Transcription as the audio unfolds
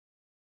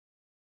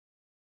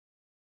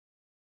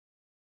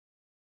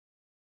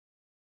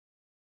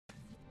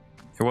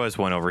There was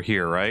one over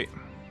here, right?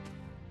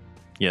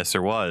 Yes,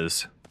 there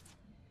was.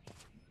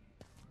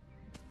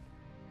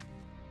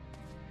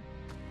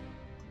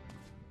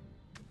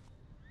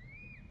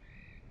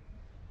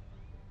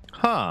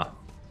 Huh.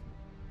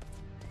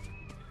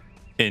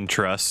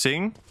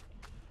 Interesting.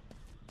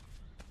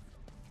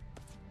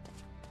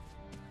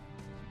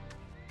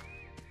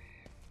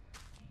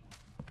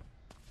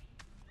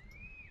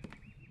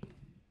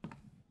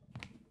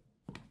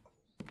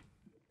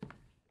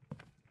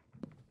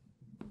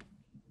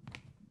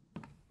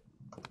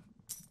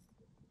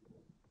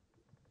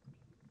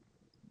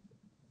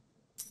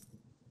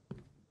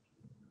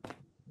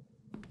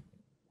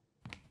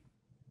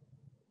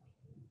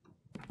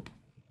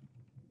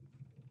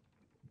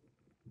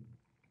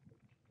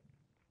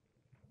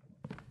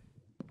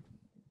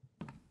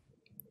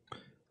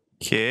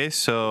 Okay,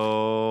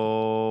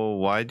 so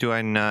why do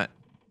I not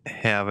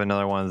have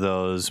another one of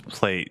those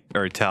plate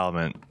or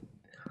talisman?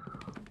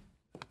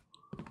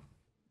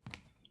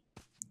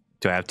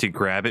 Do I have to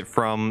grab it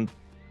from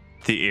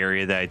the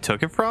area that I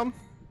took it from?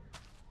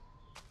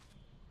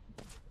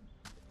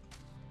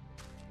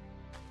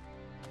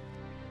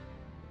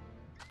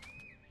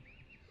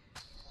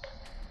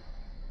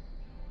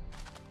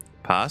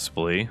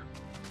 Possibly.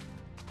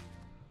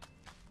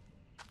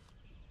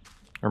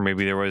 Or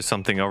maybe there was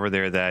something over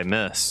there that I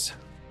missed.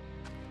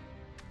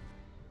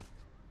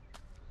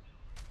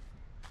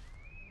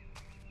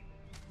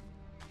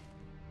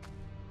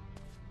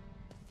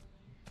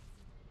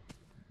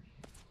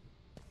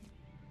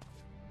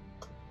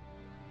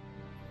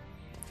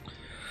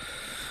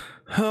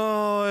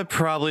 Oh, it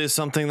probably is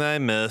something that I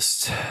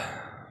missed.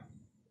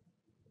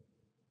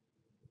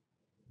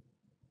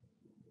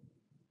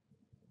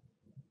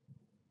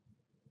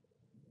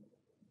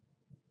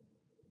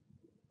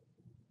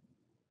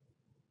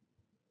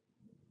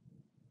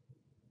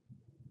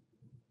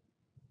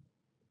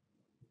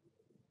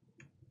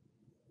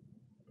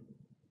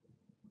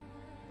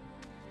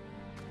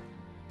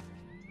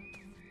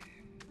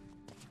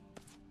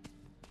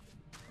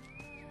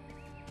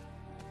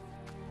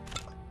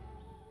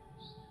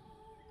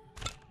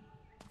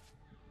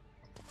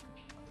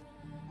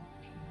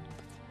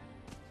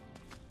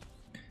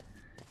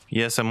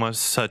 Yes, I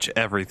must touch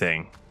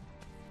everything.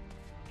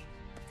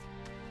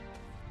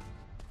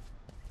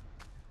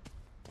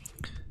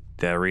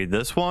 Did I read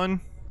this one?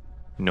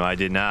 No, I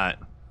did not.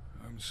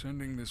 I'm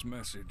sending this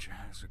message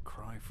as a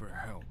cry for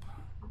help.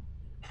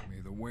 May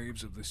the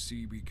waves of the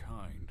sea be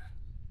kind.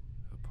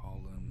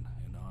 Apollon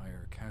and I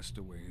are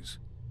castaways,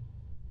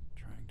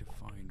 trying to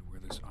find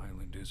where this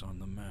island is on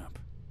the map.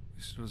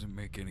 This doesn't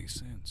make any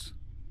sense.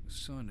 The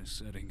sun is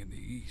setting in the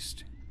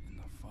east, and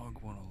the fog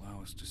won't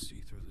allow us to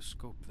see through the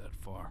scope that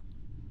far.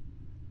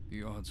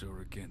 The odds are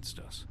against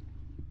us.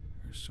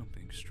 There's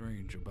something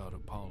strange about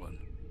Apollon.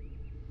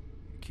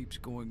 He keeps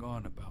going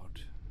on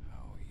about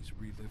how he's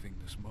reliving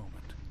this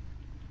moment.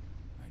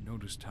 I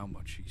noticed how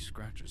much he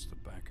scratches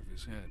the back of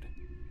his head.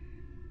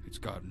 It's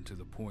gotten to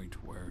the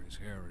point where his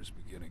hair is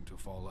beginning to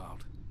fall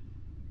out.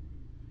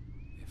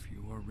 If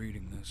you are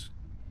reading this,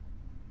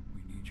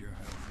 we need your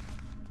help.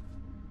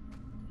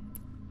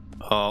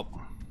 Oh,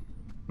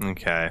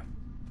 okay.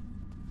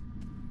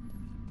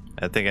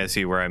 I think I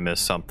see where I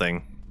missed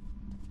something.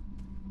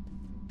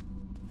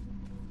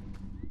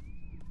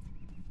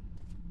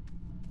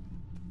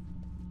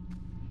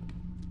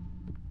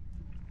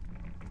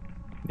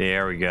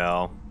 There we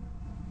go.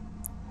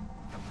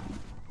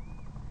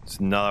 It's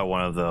another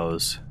one of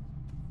those.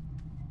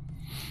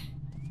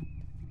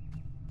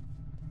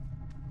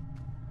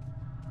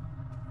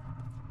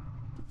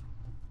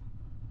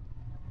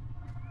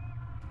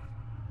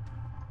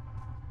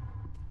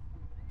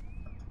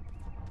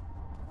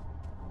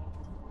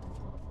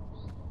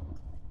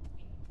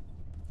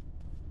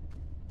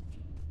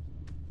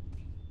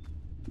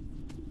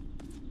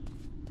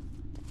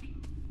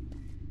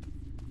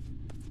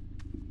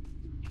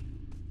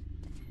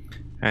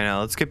 All right,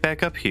 now let's get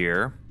back up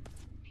here.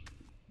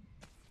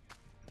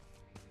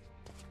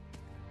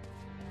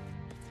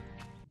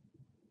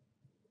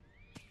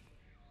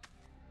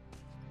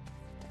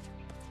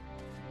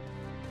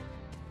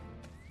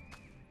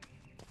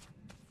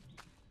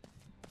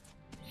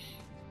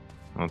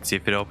 Let's see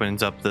if it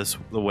opens up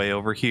the way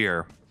over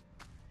here.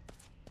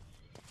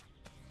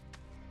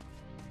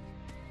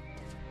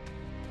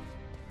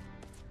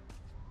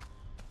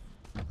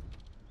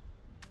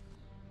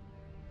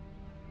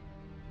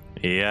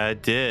 Yeah,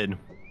 it did.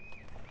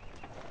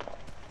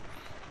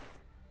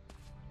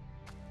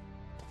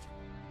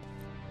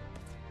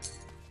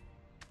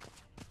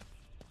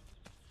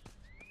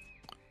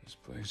 This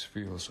place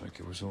feels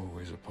like it was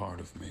always a part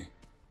of me.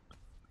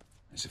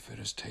 As if it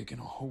has taken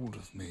a hold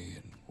of me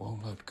and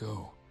won't let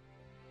go.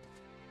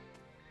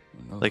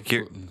 Another Like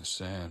you're foot in the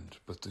sand,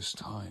 but this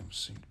time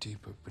sink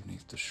deeper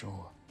beneath the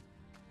shore.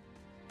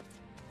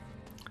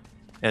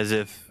 as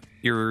if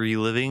you're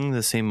reliving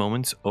the same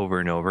moments over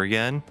and over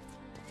again.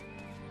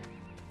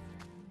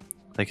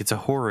 Like it's a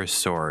horror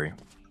story.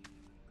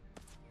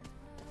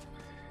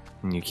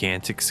 And you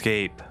can't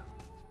escape.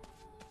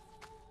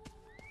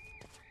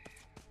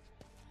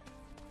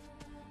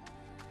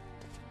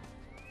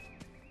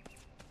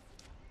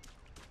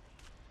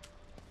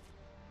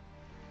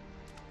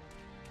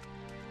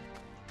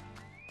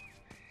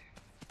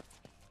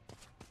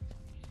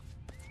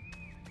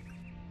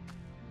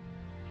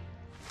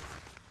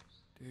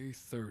 Day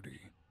 30.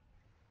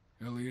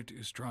 Elliot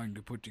is trying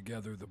to put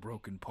together the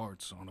broken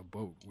parts on a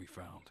boat we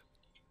found.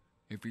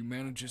 If he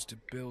manages to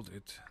build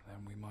it,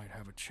 then we might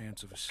have a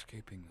chance of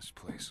escaping this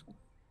place.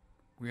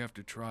 We have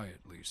to try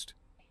at least.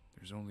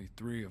 There's only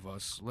 3 of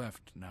us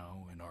left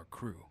now in our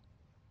crew.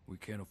 We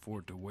can't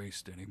afford to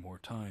waste any more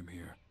time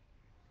here.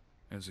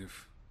 As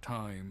if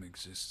time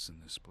exists in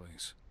this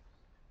place.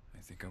 I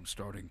think I'm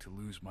starting to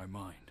lose my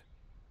mind.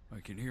 I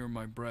can hear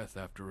my breath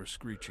after a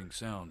screeching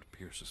sound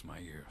pierces my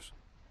ears.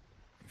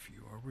 If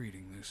you are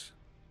reading this,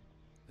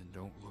 then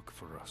don't look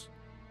for us.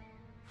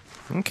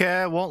 Okay,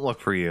 I won't look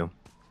for you.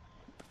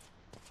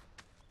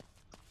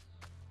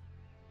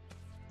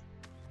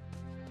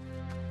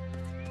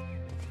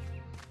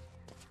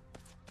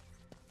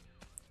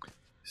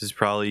 This is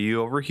probably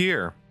you over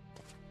here.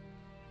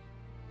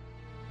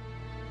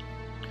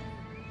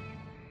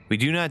 We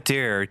do not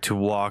dare to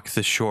walk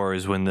the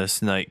shores when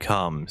this night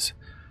comes.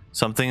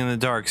 Something in the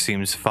dark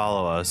seems to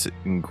follow us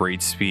in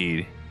great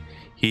speed.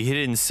 He hid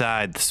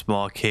inside the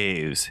small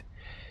caves.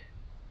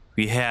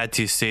 We had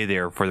to stay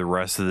there for the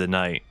rest of the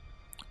night.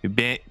 We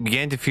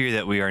began to fear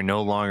that we are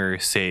no longer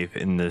safe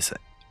in this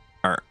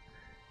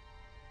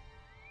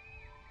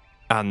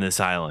on this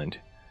island.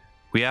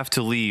 We have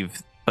to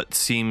leave, but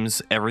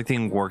seems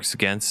everything works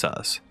against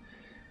us.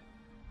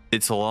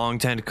 Its long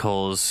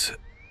tentacles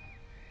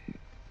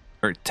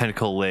or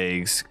tentacle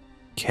legs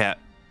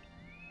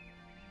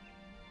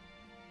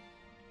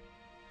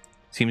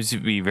seems to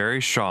be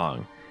very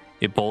strong.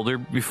 It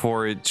bouldered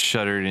before it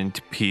shuddered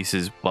into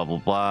pieces, blah blah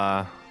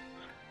blah.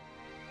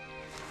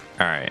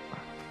 Alright.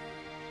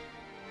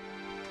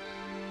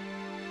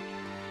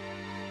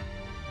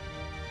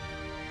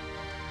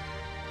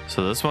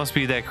 So this must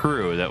be that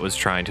crew that was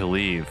trying to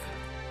leave.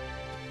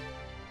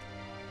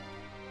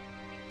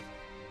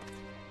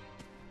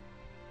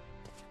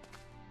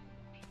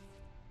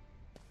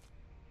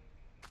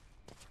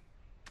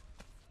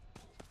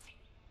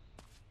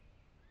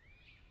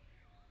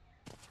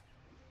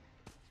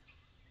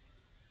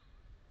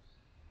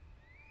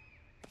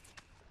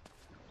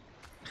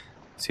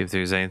 See if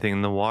there's anything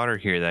in the water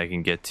here that I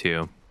can get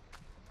to.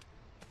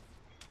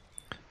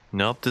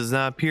 Nope, does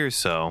not appear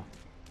so.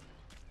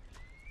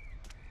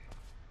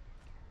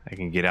 I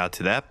can get out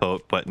to that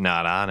boat, but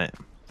not on it.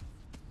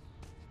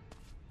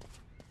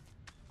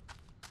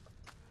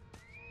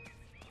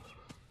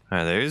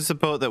 Alright, there's the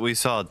boat that we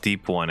saw a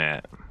deep one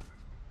at.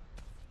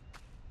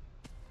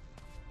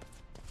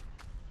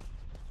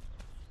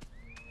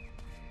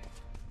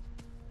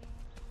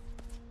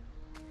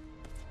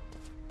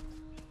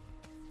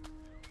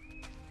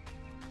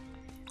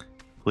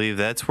 I believe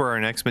that's where our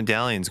next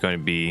medallion is going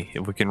to be,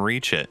 if we can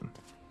reach it.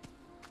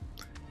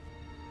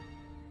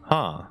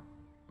 Huh.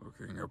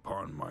 Looking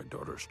upon my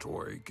daughter's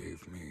toy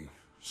gave me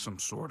some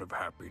sort of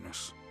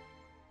happiness.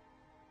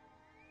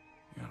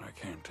 Yet I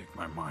can't take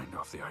my mind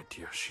off the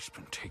idea she's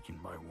been taken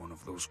by one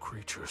of those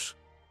creatures.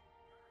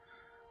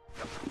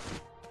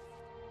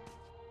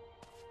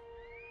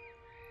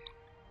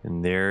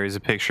 And there's a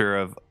picture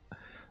of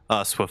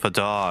us with a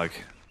dog.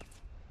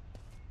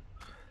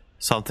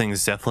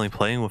 Something's definitely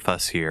playing with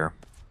us here.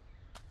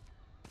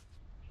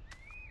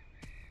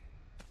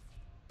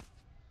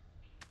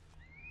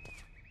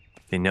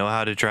 They know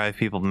how to drive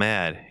people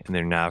mad, and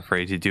they're not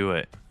afraid to do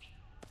it.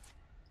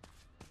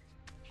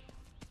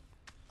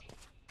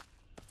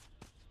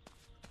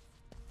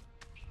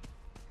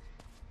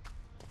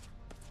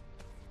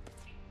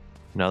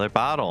 Another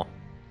bottle.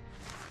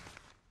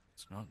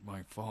 It's not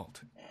my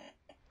fault.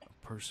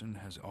 A person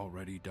has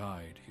already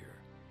died here.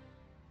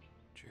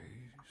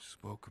 Jay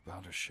spoke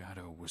about a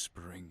shadow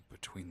whispering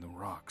between the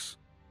rocks.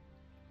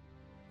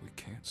 We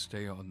can't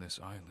stay on this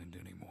island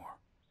anymore.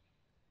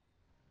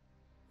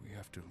 We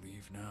have to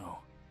leave now.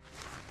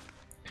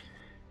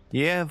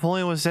 Yeah, if only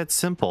it was that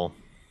simple.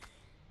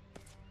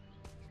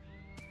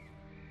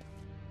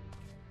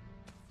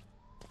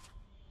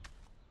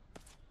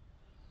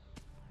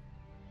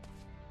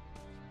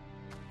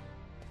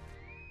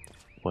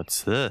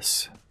 What's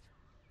this?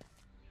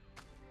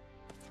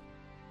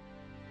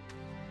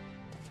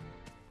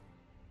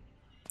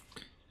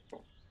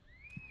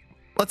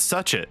 Let's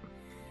touch it.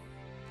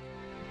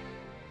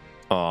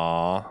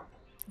 Aww.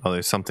 Oh,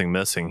 there's something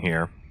missing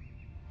here.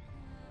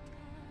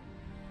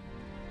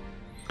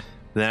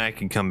 Then I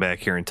can come back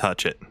here and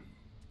touch it.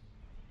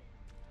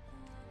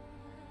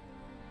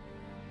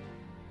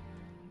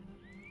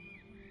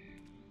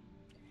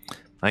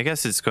 I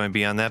guess it's going to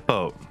be on that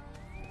boat.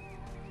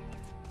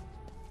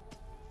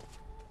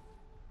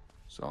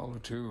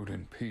 Solitude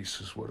and peace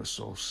is what a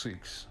soul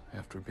seeks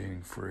after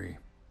being free.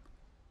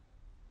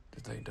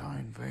 Did they die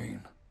in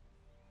vain?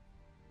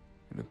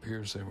 It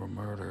appears they were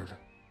murdered.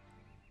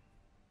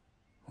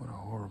 What a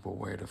horrible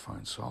way to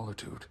find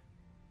solitude.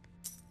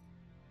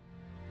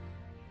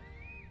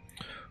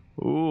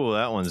 Ooh,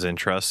 that one's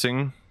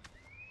interesting.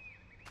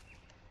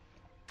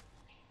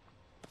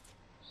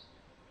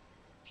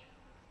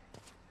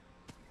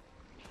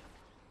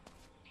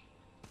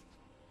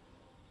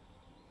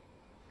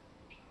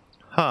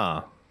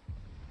 Huh.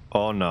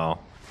 Oh no.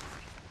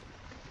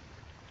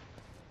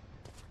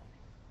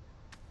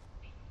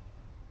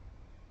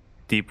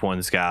 Deep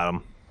one's got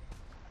him.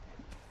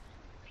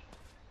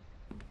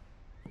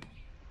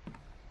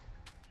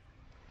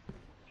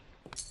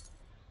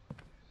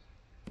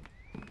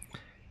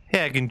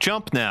 Hey, I can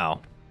jump now.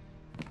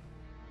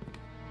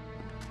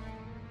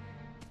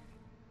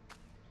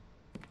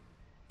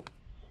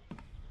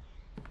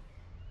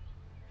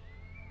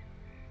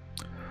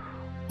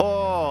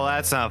 Oh,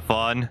 that's not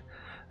fun.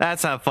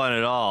 That's not fun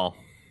at all.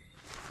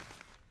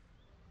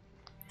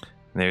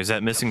 There's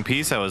that missing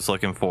piece I was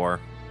looking for.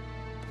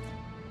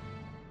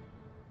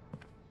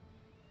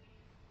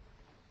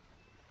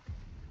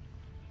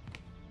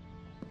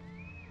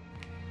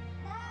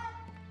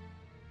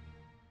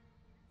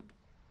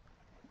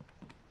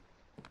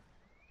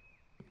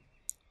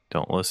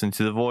 Don't listen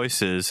to the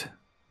voices.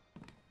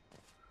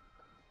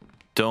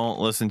 Don't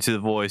listen to the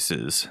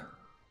voices.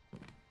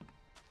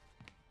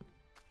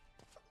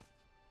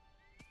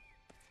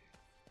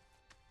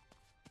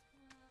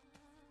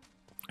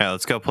 All right,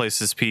 let's go place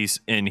this piece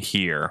in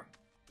here,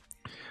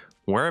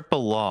 where it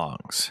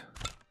belongs.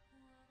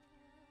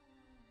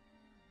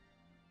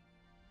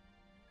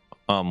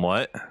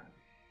 What?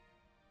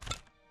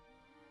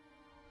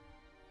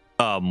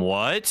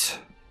 What?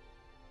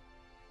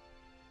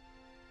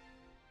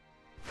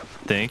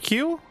 Thank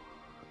you?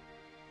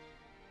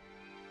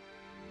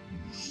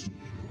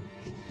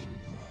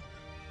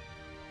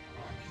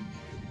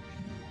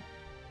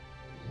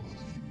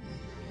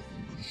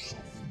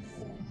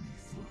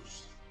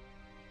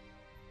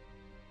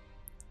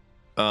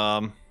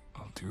 I'll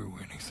do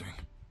anything.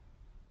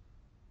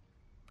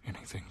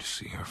 Anything to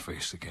see her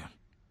face again.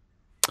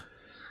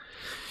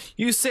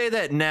 You say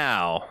that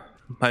now,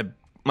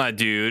 my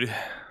dude.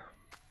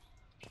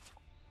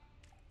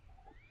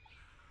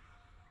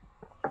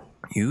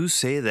 You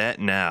say that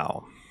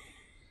now.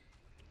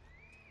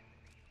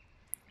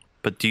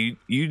 But you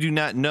do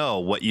not know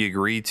what you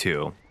agreed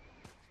to.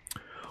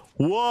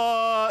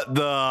 What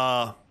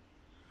the?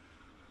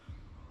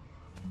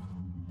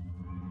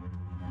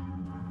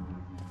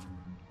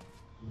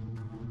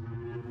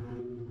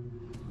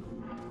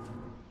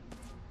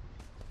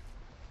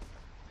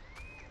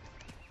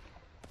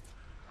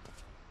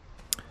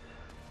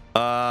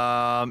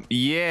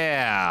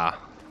 Yeah.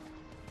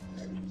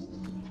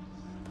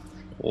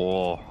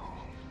 Oh.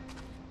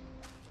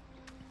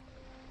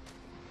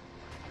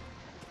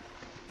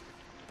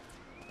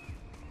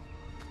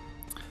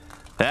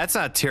 That's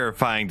not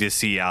terrifying to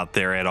see out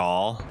there at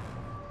all.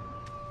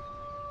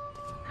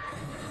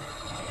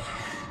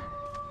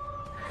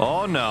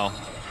 Oh no.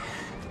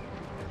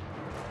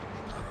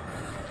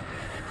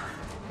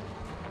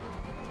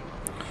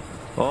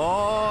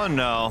 Oh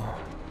no.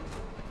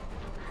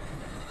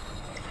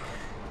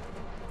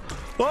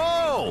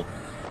 Oh!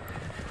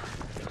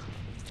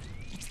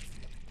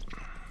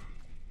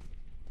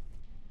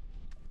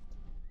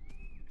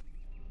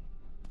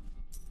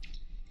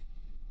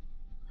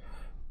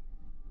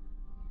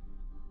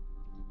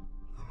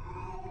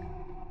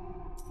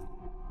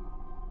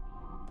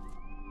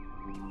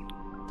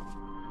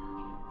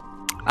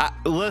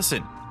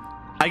 Listen,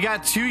 I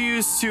got too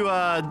used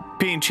to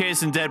being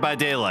chased in Dead by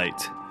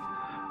Daylight.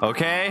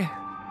 Okay?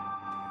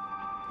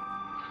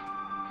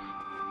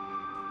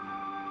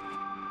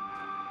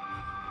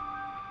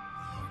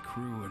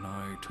 Crew and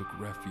I took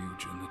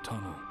refuge in the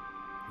tunnel.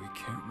 We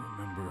can't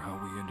remember how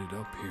we ended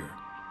up here.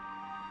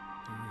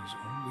 There is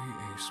only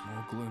a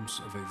small glimpse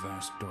of a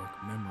vast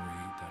dark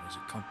memory that is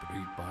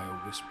accompanied by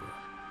a whisper.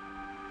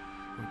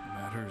 What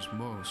matters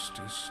most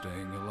is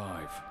staying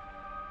alive.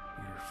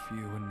 We are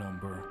few in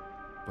number,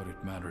 but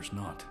it matters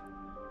not.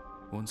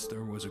 Once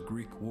there was a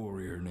Greek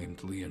warrior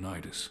named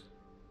Leonidas.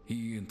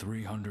 He and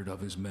 300 of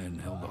his men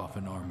held off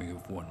an army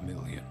of 1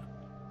 million.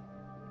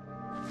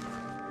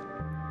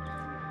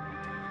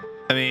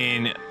 I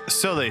mean,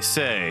 so they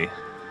say.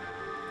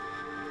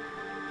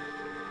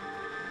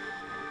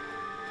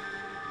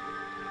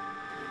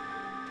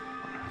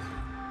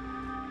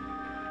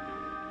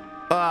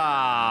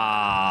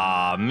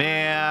 Ah,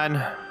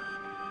 man.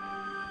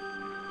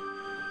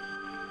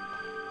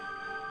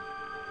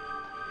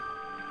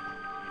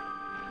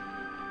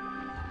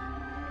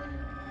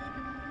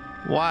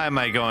 Why am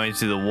I going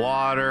to the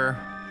water?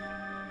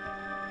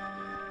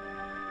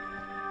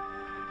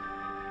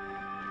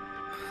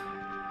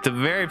 The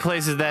very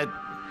places that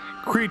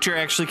creature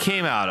actually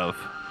came out of.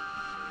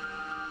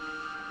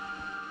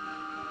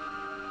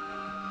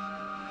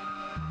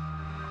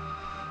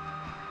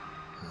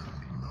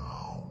 And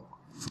now,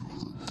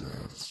 through the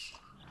depths,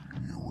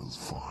 you will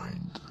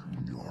find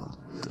your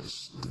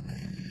destiny.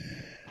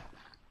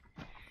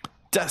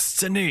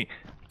 Destiny!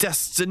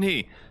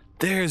 Destiny!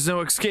 There's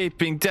no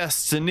escaping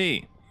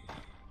destiny!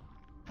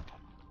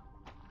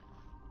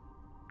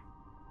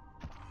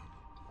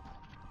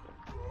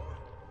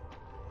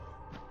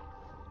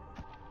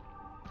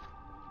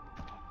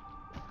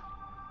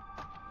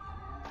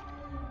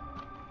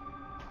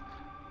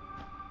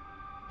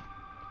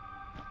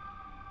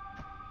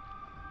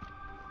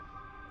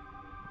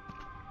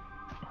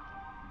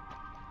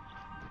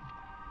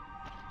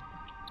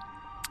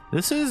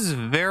 This is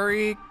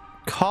very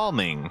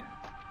calming.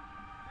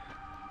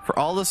 For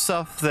all the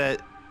stuff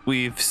that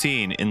we've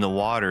seen in the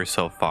water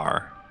so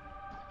far.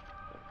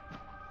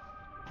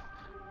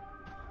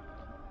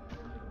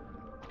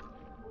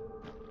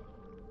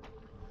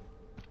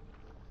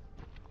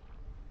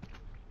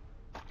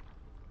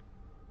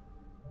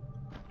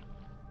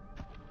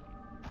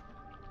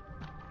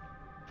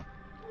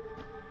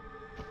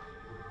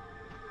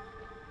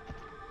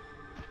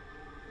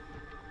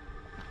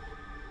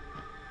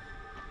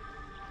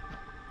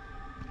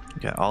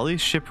 Got all these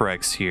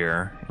shipwrecks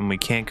here, and we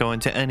can't go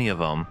into any of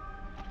them.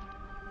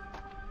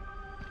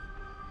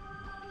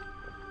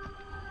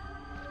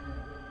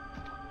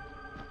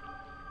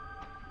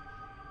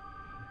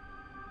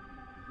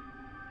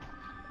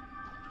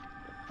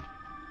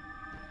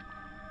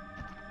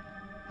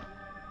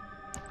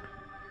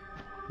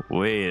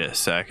 Wait a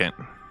second.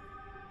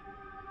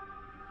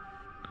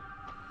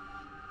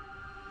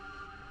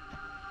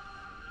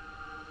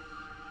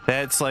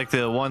 That's like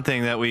the one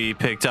thing that we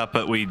picked up,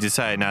 but we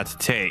decided not to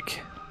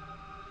take.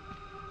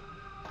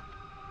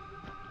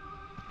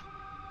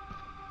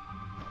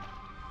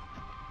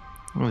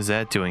 What is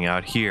that doing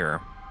out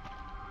here?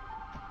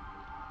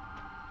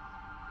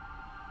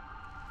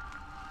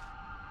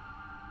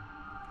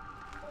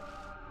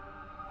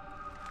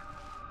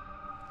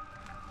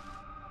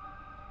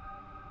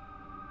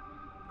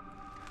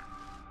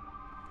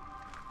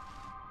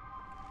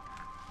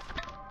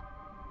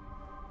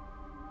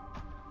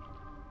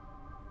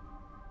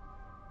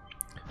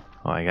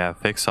 Oh, I gotta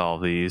fix all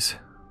of these.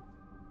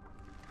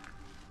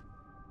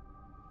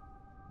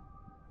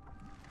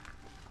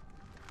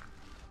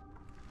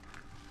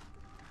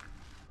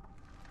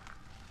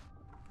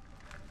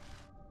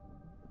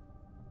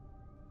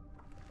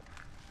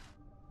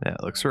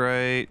 That looks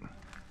right.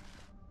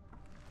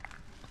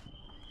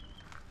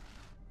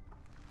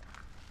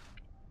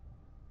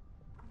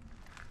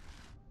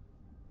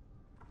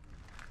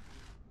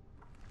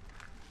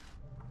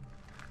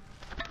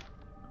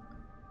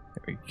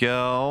 There we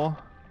go.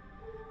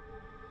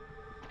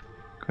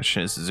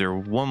 Question is there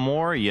one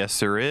more? Yes,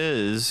 there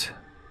is.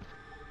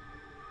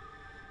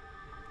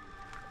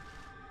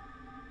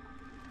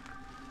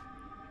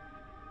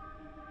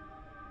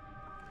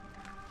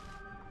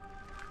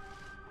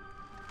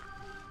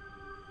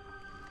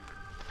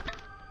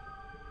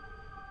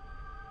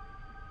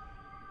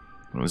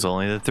 It was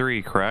only the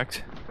 3,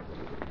 correct?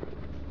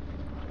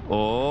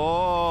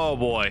 Oh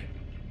boy.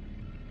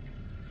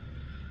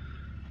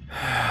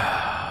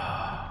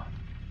 The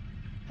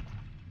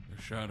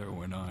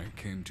Shadow and I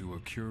came to a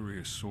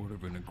curious sort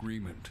of an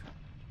agreement.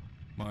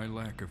 My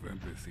lack of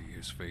empathy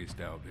has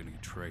phased out any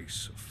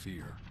trace of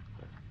fear.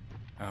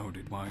 How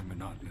did my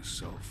monotonous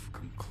self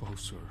come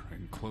closer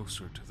and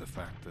closer to the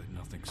fact that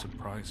nothing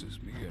surprises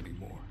me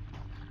anymore?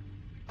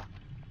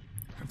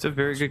 It's a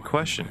very good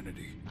question.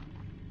 Humanity?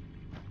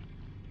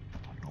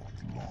 Not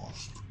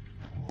lost,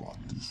 but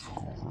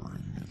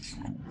discovering its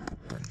true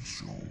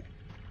potential.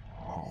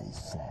 How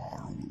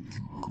far would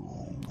you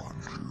go,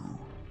 Anju?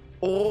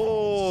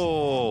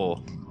 Oh.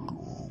 Would you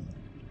go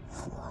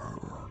for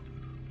her?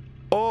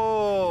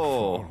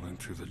 Oh. Fall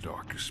into the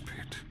darkest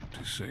pit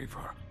to save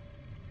her.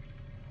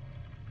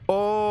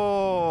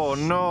 Oh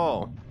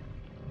no.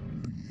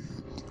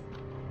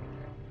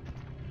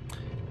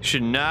 You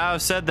should not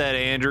have said that,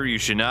 Andrew. You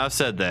should not have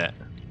said that.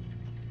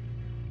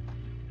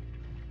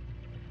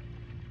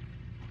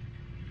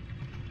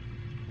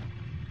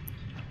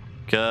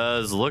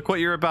 Because look what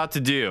you're about to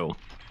do.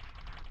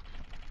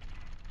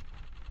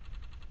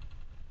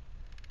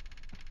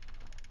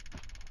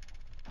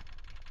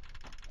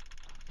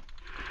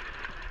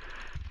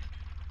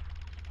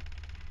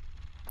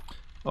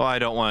 Oh, I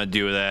don't want to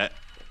do that.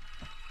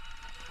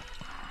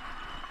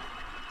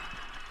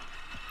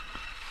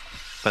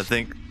 I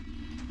think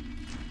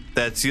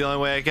that's the only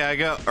way I gotta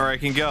go, or I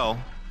can go.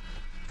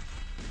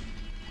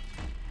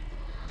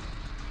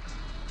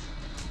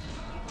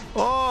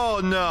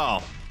 Oh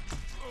no.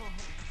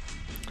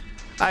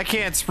 I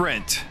can't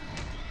sprint.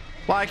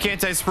 Why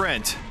can't I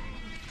sprint?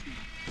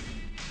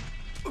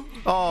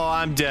 Oh,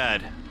 I'm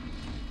dead.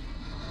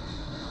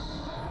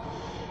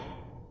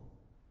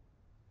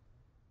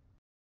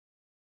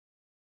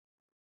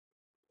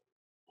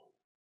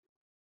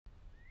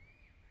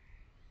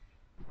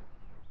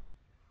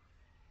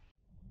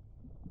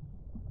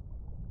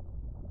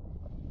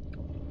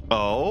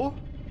 Oh?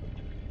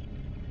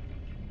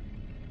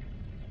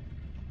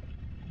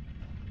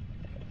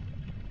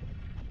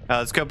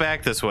 Let's go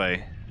back this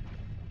way.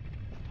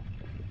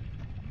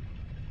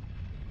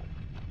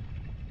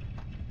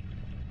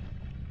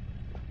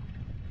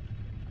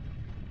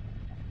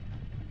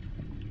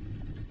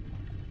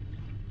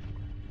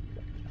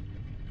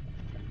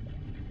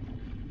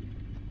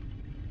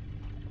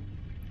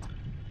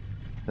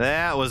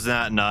 That was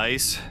not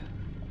nice.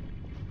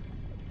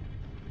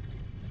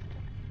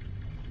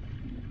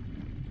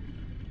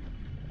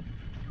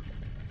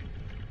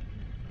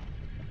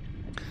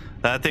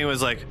 That thing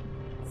was like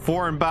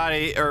foreign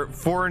body or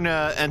foreign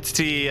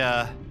entity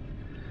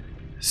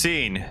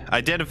seen,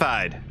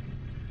 identified.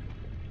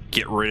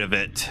 Get rid of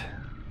it.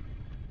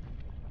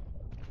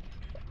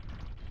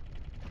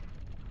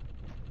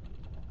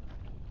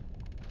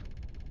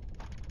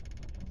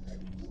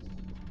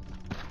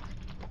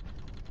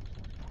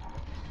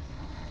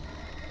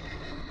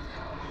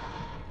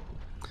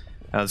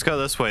 Now let's go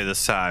this way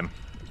this time.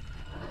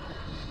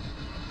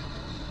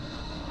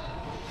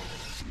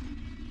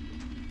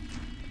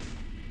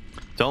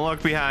 Don't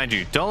look behind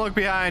you. Don't look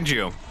behind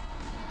you.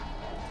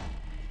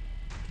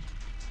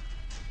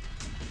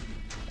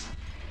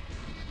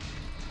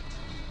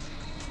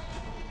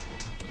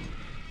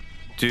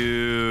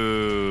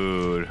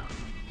 Dude.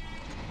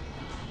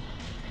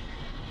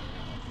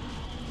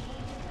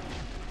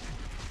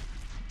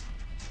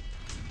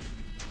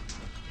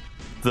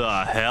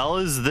 The hell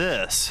is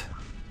this?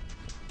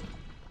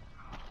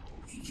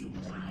 You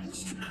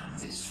managed to come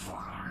this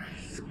far,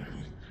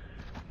 human.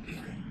 You're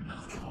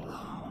not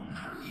alone,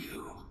 are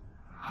you?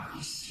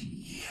 I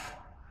see.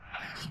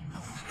 I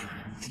cannot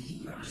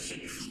guarantee your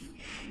safety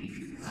if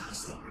you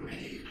pass the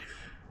grave.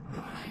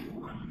 But I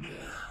wonder.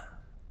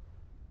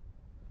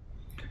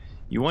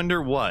 You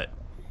wonder what?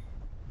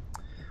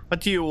 What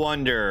do you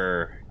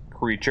wonder,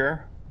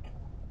 creature?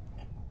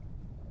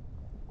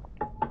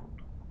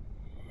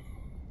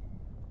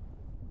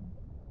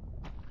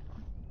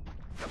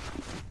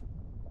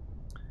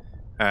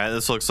 Alright,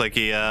 this looks like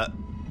he,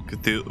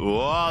 Cthulhu.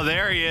 Whoa,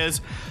 there he is.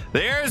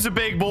 There's a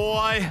big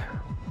boy.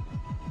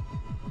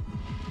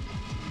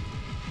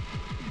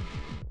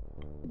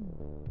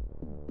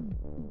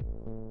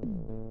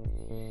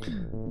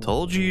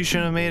 Told you you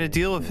shouldn't have made a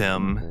deal with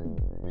him.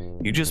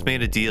 You just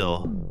made a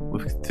deal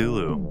with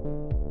Cthulhu.